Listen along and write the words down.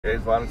You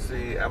guys want to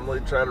see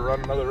Emilee try to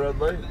run another red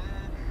light?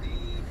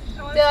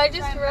 Did I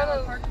just run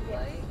a parking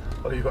light?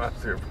 Oh, you want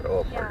to see her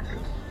parallel parking?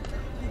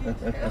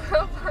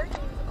 Parallel parking's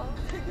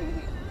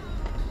awesome.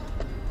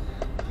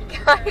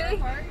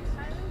 Kylie?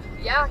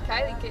 Yeah,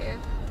 Kylie can.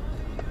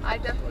 I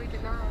definitely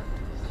cannot.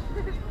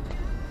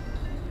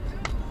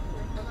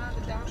 I'm out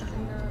of the down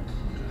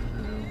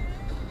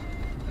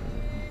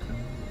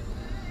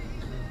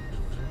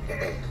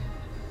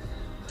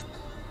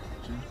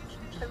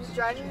I was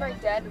driving my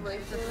dad away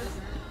from us.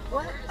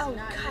 What? Oh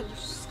God, you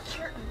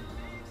scared me.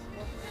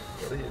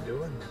 What are you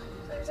doing?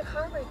 There's a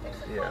car right there.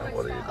 Yeah,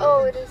 what are you doing?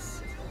 Oh, it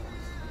is.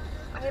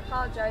 I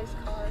apologize,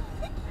 car.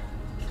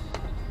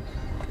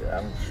 Yeah,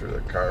 I'm sure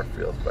the car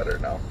feels better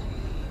now.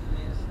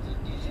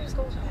 She was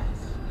going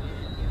fast.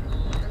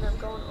 And I'm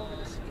going over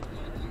the speed.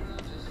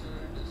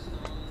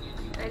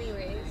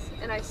 Anyways,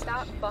 and I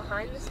stopped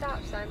behind the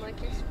stop sign like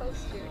you're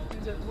supposed to.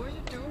 He's like, what are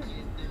you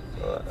doing?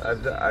 Well,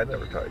 I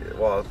never taught you.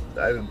 Well,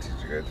 I didn't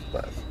teach you guys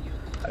class.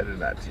 I did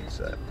not teach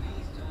that.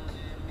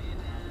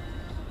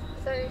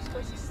 I thought you were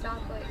supposed to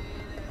stop like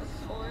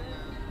before.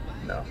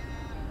 No.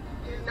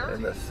 You're not?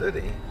 In the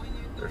city,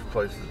 there's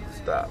places to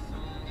stop.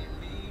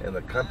 In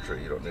the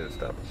country, you don't need to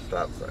stop at the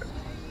stop sign.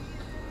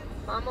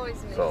 Mom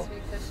always makes me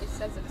because she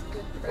says it's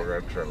good for We're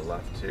going to turn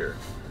left here.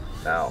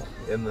 Now,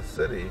 in the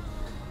city,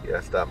 you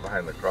got to stop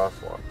behind the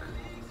crosswalk.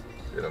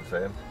 See what I'm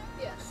saying?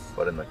 Yes.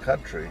 But in the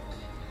country,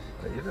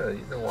 you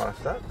don't want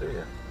to stop, do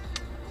you?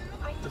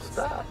 I Just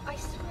stop. I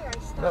swear I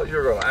stopped. No,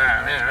 you're going,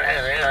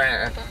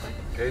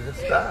 Okay, just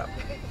stop.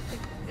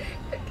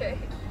 Okay.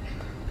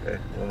 Okay,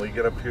 when we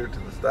get up here to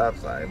the stop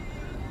sign,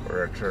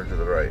 we're going to turn to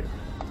the right.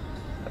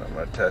 And I'm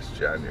going to test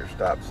you on your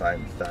stop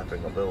sign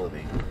stopping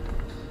ability.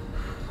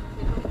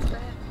 You know what's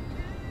that?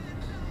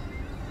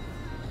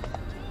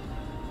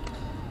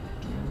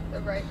 The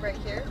right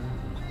here?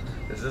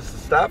 Is this a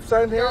stop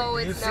sign here? No,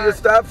 do you it's see not. a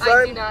stop sign?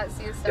 I do not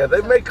see a stop sign. Yeah,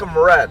 they make them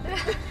red.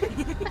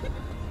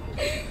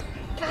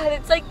 God,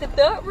 it's like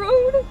that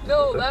road?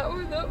 No, that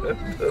one.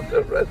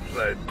 The red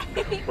sign.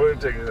 We're going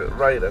to take a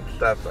right at the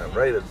stop sign.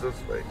 Right is this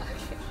way.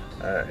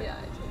 Okay. Alright. Yeah,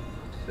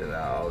 Then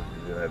I'll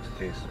give you an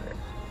education here.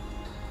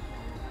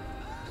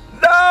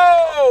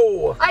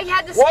 No! I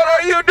had to stop. What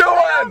are you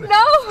doing?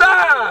 No!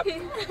 Stop!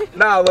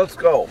 Now let's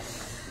go.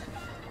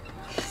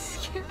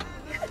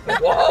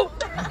 Well,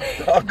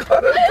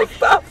 doggone it, it's a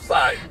stop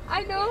sign.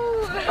 I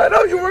know. I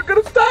know you weren't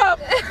going to stop.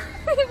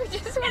 We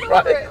just went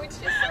over it. We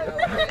just went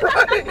over it.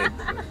 Right.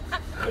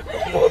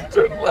 We'll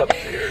turn left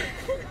here.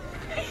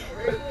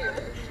 Right here.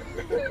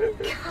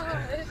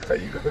 God. Are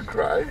you going to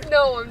cry?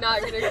 No, I'm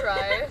not going to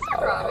cry. I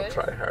I'll promise.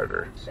 try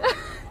harder.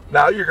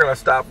 Now you're going to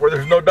stop where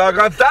there's no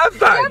doggone stop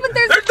sign. Yeah, but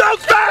there's no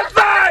stop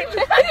sign.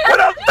 We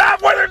don't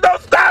stop where there's no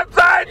stop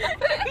sign.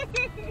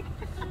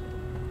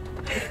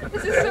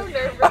 This is so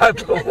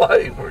nerve-wracking. On the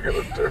light, we're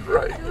going to turn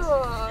right.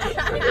 Oh.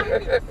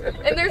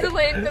 And there's a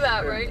lane for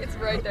that, right? It's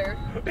right there.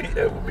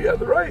 Yeah, we'll be on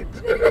the right.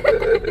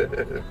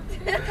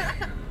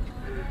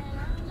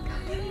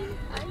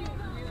 I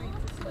really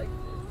dislike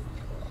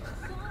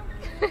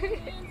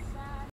this.